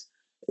 okay, it's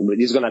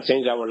going to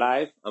change our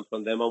life. And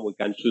from then on, we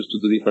can choose to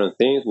do different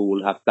things. We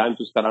will have time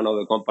to start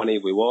another company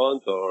if we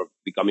want, or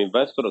become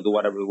investor, or do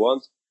whatever we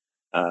want.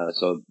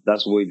 So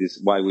that's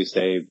why we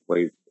say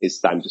it's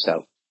time to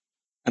sell.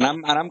 And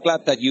I'm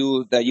glad that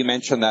you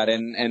mentioned that,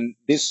 and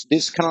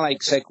this kind of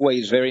like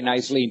segues very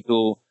nicely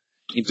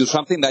into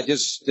something that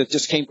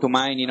just came to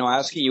mind.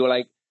 Asking you,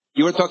 like,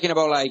 you were talking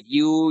about like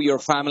your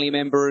family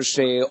members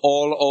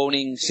all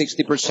owning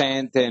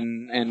 60%,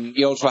 and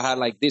you also had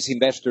like these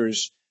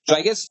investors. So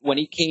I guess when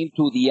it came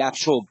to the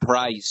actual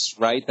price,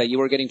 right, that you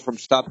were getting from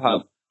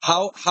StubHub,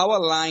 how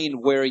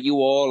aligned were you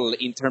all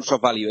in terms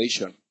of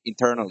valuation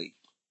internally?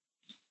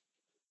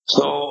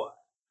 So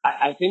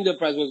I think the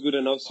price was good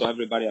enough so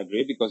everybody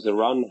agreed because the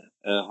round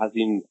has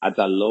been at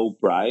a low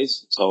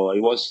price. So it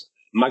was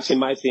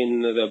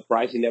maximizing the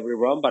price in every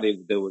round, but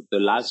if the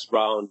last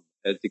round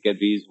ticket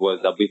fees was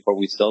that before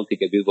we sell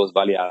ticket fees was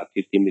valued at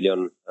 50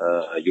 million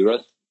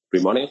euros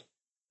pre-money.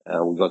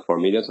 We got 4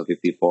 million, so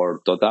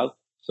 54 total.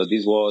 So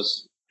this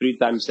was 3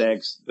 times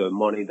X the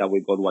money that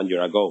we got 1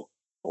 year ago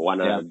when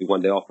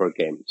the offer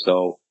came.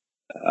 So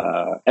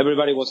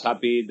everybody was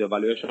happy. The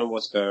valuation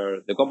was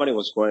fair. The company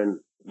was growing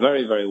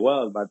very, very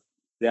well, but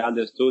they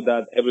understood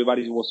that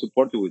everybody was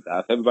supportive with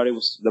that.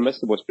 The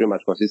message was pretty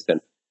much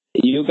consistent.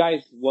 If you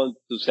guys want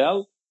to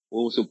sell, we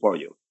will support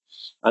you.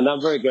 And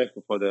I'm very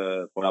grateful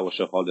for our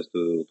shareholders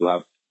to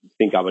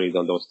think about it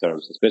on those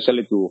terms,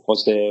 especially to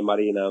Jose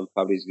Marina and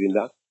Fabrice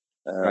Vinda,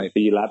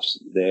 PG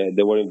Labs.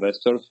 They were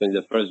investors in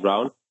the first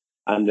round,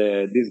 and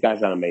these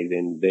guys are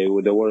amazing. They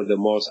were the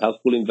most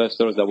helpful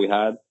investors that we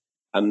had,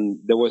 and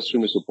they were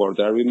extremely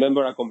supportive. I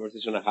remember a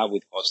conversation I had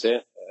with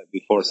Jose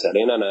before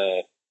selling, and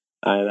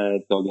I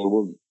told him,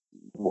 well,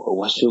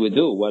 what should we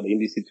do? What in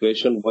this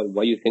situation? What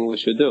do you think we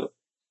should do?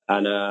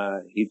 And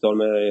he told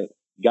me,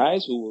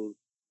 guys,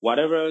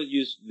 whatever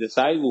you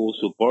decide, we will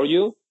support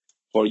you.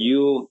 For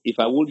you, if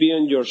I would be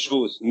in your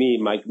shoes, me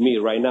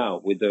right now,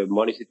 with the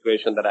money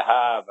situation that I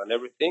have and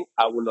everything,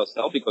 I will not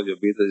sell because your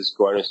business is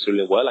growing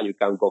extremely well and you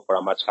can go for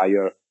a much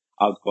higher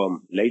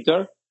outcome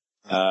later.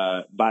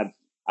 But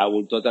I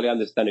will totally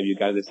understand if you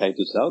guys decide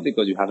to sell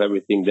because you have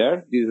everything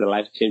there. This is a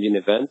life-changing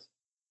event.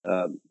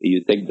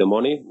 You take the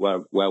money,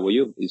 where will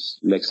you? It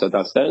makes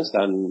total sense.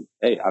 And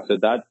hey, after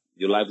that,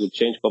 your life will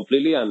change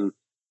completely and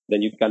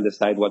then you can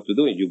decide what to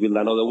do. If you build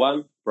another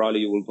one,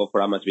 probably you will go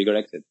for a much bigger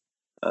exit.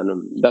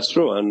 And that's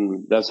true.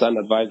 And that's an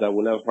advice I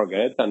will never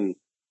forget. And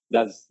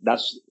that's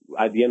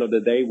at the end of the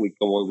day, when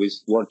we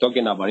were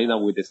talking about it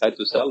and we decided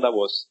to sell, that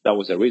was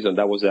the reason.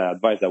 That was the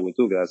advice that we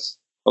took. That's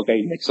okay.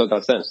 It makes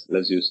total sense.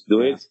 Let's just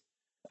do it.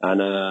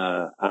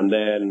 And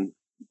then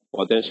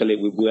potentially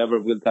if we ever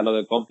build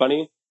another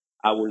company,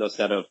 I will not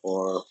settle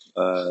for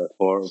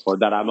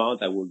that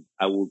amount.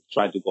 I will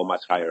try to go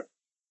much higher.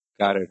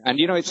 Got it. And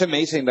it's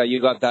amazing that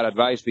you got that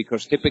advice,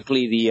 because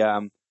typically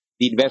the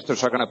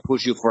investors are going to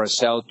push you for a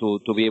sell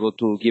to be able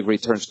to give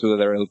returns to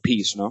their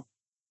LPs, no?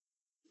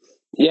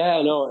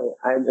 Yeah, no,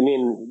 I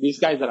mean,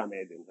 these guys are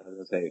amazing, as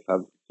I say,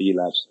 PE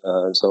Labs.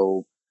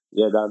 So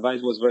yeah, the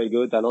advice was very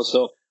good. And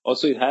also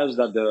it helps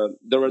that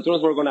the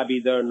returns were going to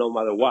be there no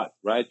matter what,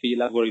 right? PE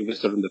Labs were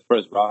invested in the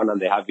first round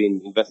and they have been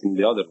investing in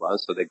the other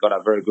ones. So they got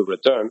a very good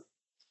return.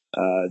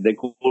 They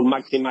could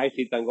maximize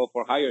it and go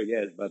for higher,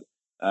 yes, but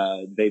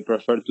they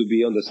prefer to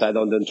be on the side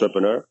of the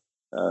entrepreneur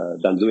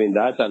than doing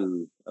that,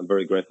 and I'm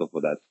very grateful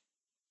for that.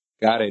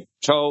 Got it.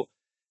 So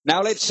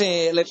now let's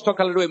talk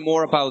a little bit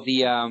more about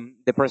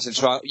the present.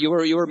 So you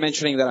were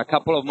mentioning that a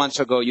couple of months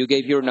ago you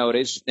gave your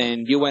notice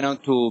and you went on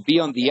to be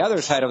on the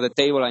other side of the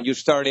table and you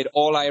started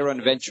All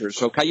Iron Ventures.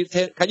 So can you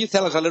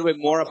tell us a little bit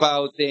more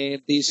about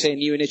this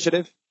new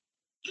initiative?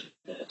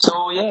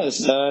 So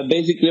yes,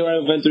 basically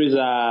our venture is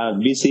a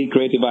VC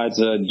created by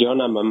John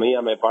and me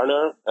and my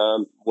partner.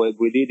 What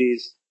we did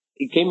is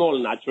it came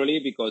all naturally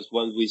because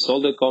when we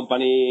sold the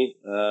company,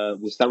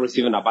 we started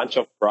receiving a bunch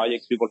of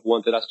projects, people who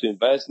wanted us to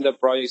invest in the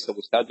projects, so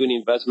we started doing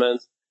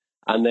investments.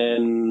 And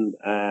then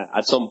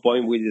at some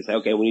point we decided,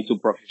 okay, we need to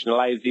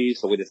professionalize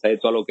this, so we decided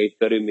to allocate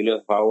 30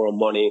 million of our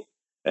money,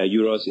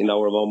 euros in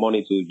our own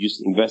money to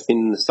just invest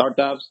in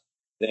startups.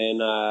 Then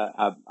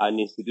an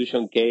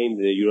institution came,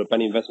 the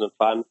European Investment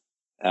Fund,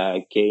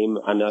 came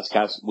and asked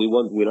us, we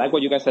like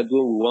what you guys are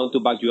doing. We want to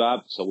back you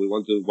up. So we're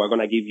going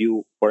to give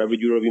you, for every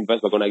euro of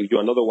invest, we're going to give you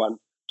another one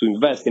to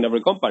invest in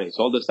every company.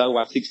 So all the time we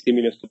have 60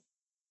 million to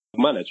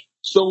manage.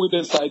 So we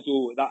decided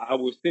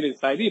we're still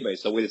inside eBay.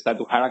 So we decided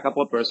to hire a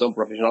couple of persons,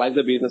 professionalize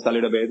the business a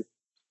little bit,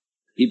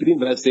 keep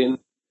investing.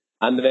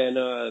 And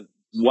then,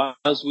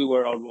 once we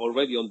were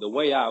already on the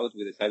way out,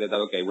 we decided that,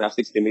 okay, we have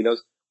 60 million.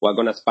 We're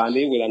going to expand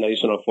it with an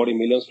additional 40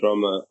 million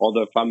from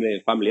other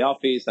family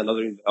office and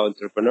other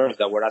entrepreneurs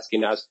that were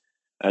asking us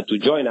to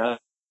join us.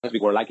 We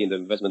were liking the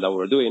investment that we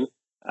were doing.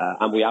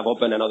 And we have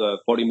opened another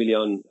 40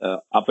 million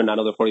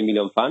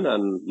fund.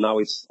 And now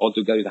it's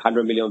altogether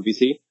 100 million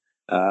VC.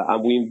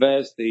 And we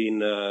invest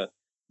in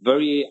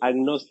very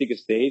agnostic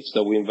stage.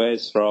 So we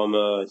invest from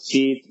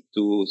seed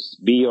to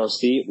B or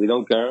C. We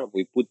don't care.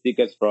 We put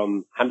tickets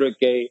from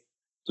 100K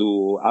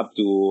to up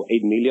to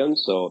 8 million.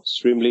 So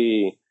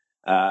extremely,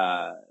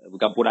 we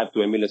can put up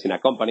to 8 million in a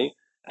company.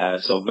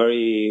 So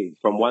very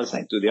from one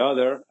side to the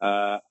other.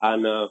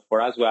 And for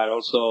us, we are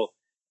also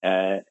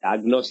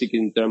agnostic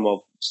in terms of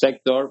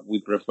sector.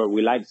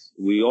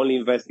 We only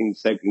invest in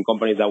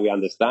companies that we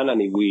understand.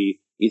 And if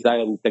it's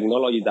a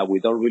technology that we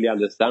don't really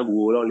understand, we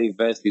will only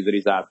invest if there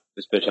is a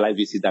specialized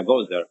VC that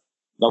goes there.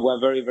 But we're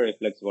very, very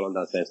flexible on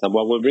that sense. And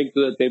what we bring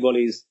to the table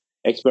is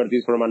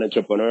expertise from an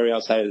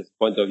entrepreneurial side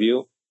point of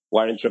view.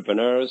 We're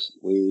entrepreneurs.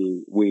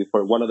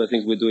 For one of the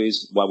things we do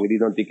is what we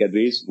did on Ticket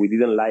Biz. We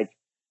didn't like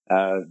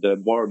the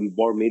board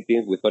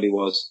meetings. We thought it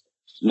was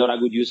not a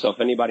good use of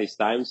anybody's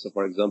time. So,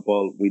 for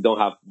example, we don't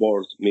have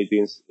board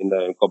meetings in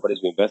the companies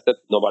we invested.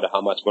 No matter how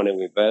much money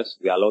we invest,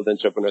 we allow the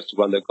entrepreneurs to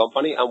run the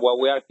company. And what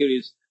we are here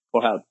is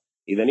for help.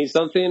 If they need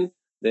something,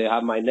 they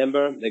have my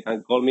number. They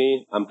can call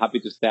me. I'm happy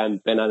to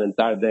spend an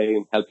entire day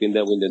helping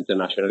them with the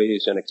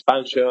internationalization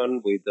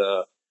expansion, with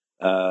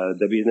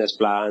the business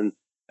plan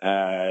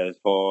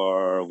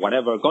for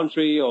whatever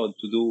country, or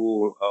to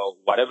do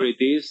whatever it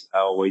is,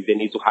 or if they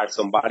need to hire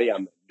somebody,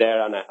 I'm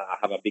there and I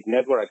have a big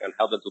network. I can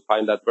help them to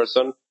find that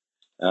person.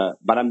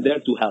 But I'm there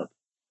to help.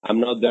 I'm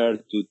not there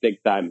to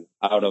take time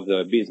out of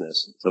the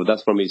business. So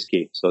that's for me is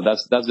key. So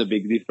that's the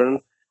big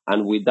difference.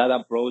 And with that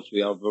approach,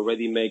 we have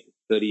already made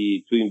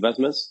 32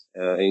 investments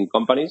in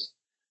companies.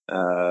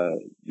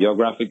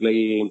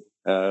 Geographically,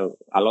 a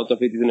lot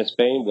of it is in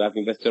Spain. We have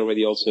invested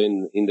already also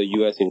in the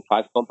US in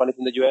 5 companies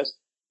in the US.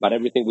 But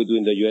everything we do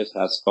in the US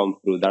has come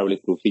directly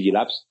through Fiji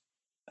Labs.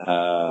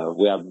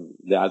 We have,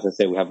 as I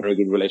say, we have a very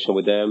good relation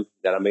with them.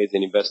 They're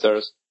amazing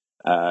investors.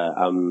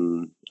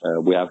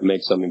 We have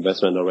made some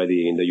investment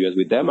already in the US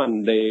with them,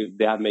 and they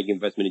have made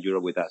investment in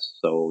Europe with us.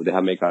 So they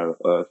have made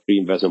a free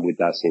investment with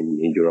us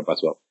in Europe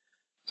as well.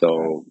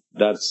 So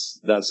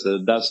that's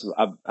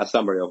a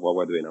summary of what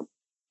we're doing now.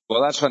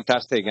 Well, that's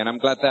fantastic, and I'm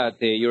glad that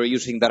you're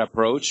using that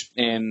approach.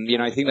 And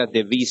I think that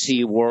the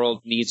VC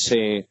world needs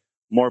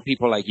more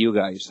people like you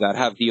guys that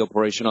have the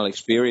operational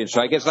experience.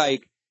 So I guess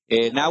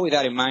now with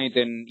that in mind,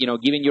 and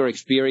given your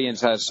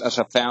experience as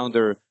a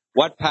founder,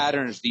 what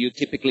patterns do you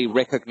typically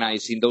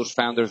recognize in those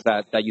founders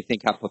that you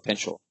think have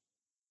potential?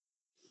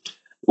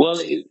 Well,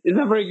 it's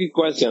a very good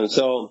question.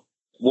 So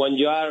when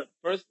you are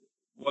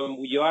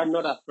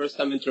not a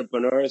first-time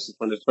entrepreneur,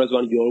 from the first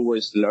one you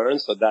always learn.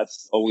 So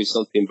that's always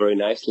something very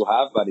nice to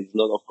have, but it's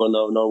not, of course,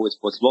 not always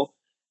possible.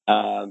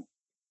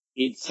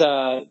 It's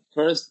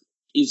first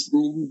it's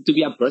to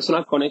be a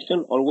personal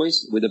connection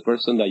always with the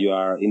person that you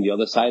are in the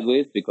other side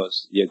with,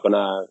 because you're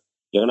gonna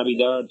be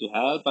there to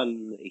help,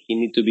 and he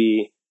need to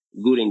be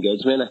good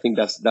engagement. I think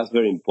that's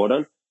very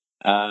important.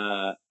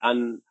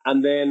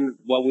 And then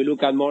what we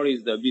look at more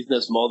is the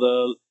business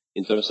model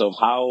in terms of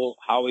how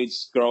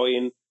it's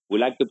growing. We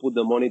like to put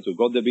the money to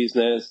grow the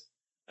business.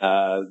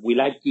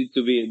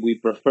 We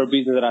prefer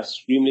business that are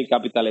extremely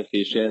capital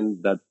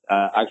efficient, that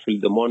actually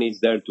the money is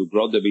there to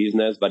grow the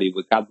business, but if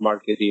we cut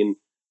marketing,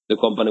 the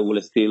company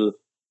will still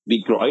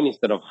be growing.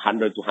 Instead of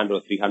 100 to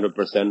 100,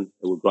 300%, it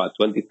will grow at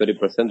 20,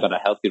 30% at a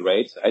healthy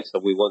rate, right? So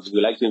we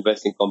like to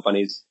invest in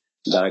companies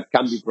that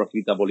can be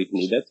profitable if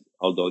needed,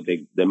 although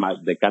they're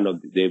not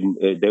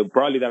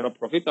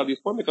profitable at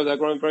this point because they're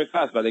growing very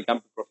fast, but they can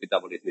be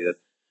profitable if needed.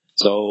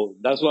 So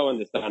that's what I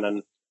understand.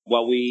 And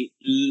what we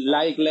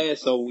like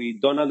less, or we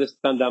don't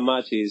understand that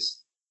much,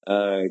 is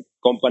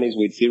companies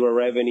with zero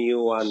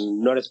revenue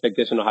and not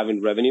expectation of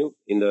having revenue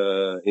in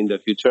the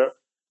future.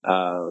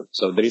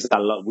 So there is a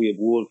lot. We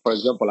will, for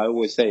example, I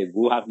always say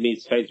we have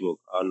missed Facebook,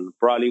 and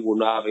probably would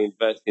not have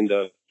invested in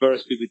the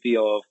first PPT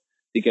of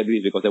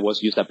TicketBiz because there was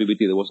just a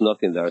PPT, there was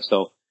nothing there.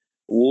 So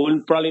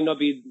will probably not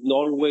be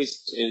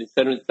always,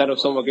 instead of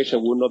some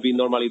occasion, will not be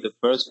normally the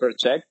first per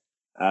check,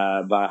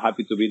 but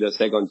happy to be the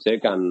second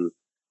check and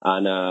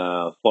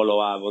follow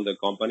up on the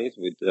companies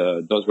with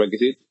those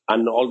requisites.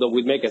 And although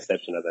we make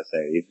exception, as I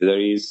say, if there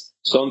is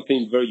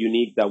something very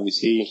unique that we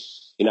see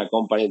in a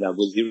company that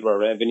with zero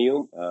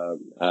revenue,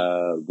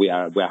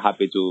 we're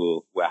happy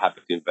to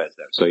invest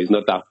there. So it's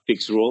not a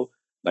fixed rule,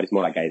 but it's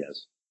more like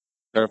guidance.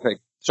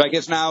 Perfect. So I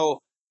guess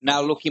now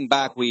looking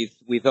back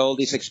with all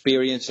these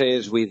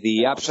experiences, with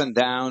the ups and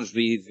downs,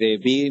 with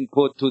being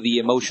put to the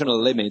emotional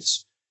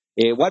limits,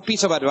 what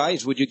piece of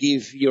advice would you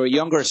give your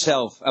younger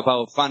self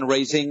about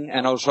fundraising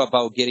and also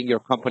about getting your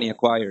company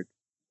acquired?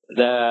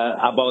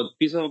 About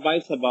piece of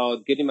advice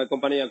about getting my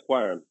company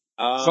acquired.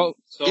 So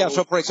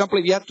for example,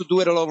 if you had to do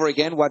it all over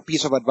again, what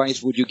piece of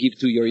advice would you give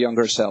to your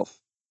younger self?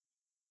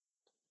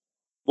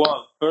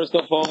 Well, first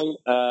of all,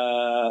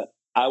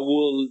 I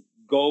will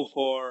go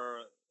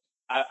for.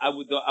 I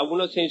will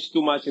not change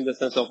too much in the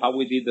sense of how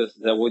we did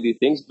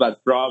things,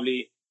 but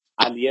probably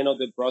at the end of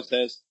the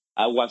process,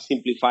 I will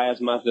simplify as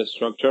much the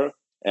structure.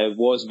 It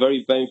was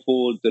very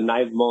painful the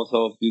 9th month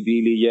of due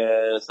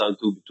diligence and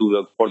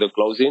for the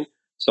closing.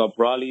 So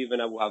probably even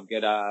I will have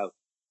get a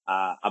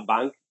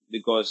bank,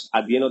 because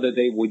at the end of the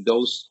day, with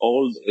those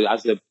all,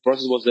 as the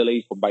process was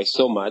delayed by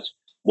so much,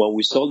 when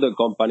we sold the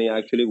company,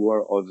 actually we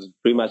were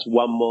pretty much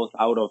 1 month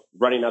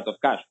running out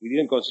of cash. We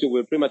didn't consume, we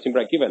were pretty much in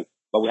break even,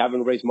 but we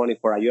haven't raised money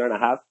for a year and a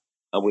half.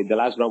 And with the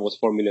last round was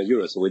 4 million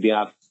euros. So we didn't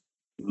have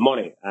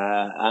money.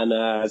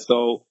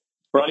 So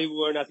probably we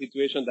were in a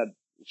situation that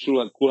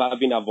could have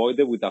been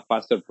avoided with a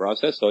faster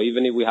process. So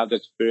even if we have the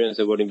experience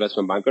with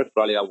investment bankers,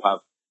 probably I would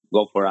have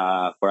go for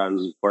a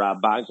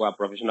bank or a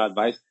professional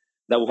advice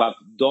that will have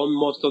done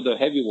most of the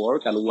heavy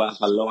work and will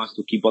allow us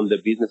to keep on the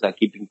business and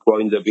keeping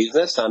growing the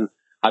business and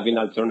having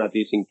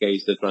alternatives in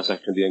case the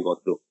transaction didn't go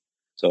through.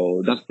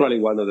 So that's probably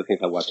one of the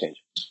things I will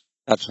change.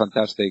 That's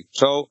fantastic.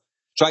 So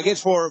I guess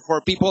for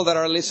people that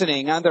are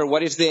listening, Ander,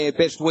 what is the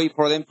best way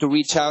for them to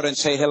reach out and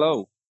say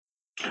hello?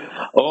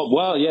 Oh,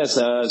 well, yes.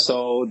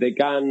 So they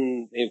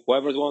can, if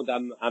whoever wants,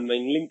 I'm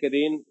in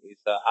LinkedIn.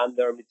 It's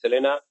Ander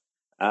Michelena.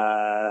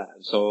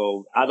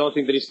 So I don't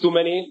think there is too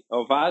many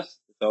of us.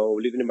 So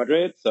living in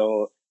Madrid.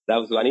 So that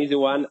was an easy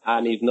one.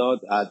 And if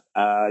not,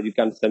 you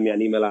can send me an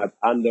email at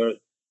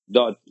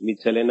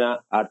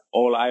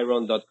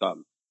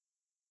ander.michelena@alliron.com.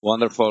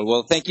 Wonderful.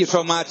 Well, thank you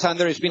so much,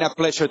 Ander. It's been a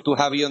pleasure to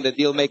have you on the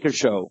Dealmaker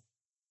Show.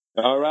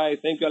 All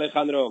right. Thank you,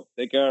 Alejandro.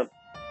 Take care.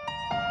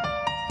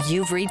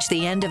 You've reached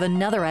the end of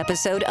another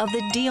episode of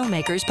the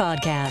Dealmakers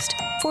podcast.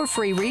 For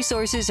free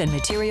resources and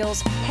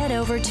materials, head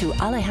over to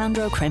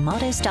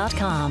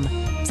alejandrocremades.com.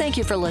 Thank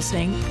you for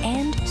listening,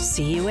 and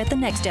see you at the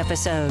next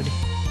episode.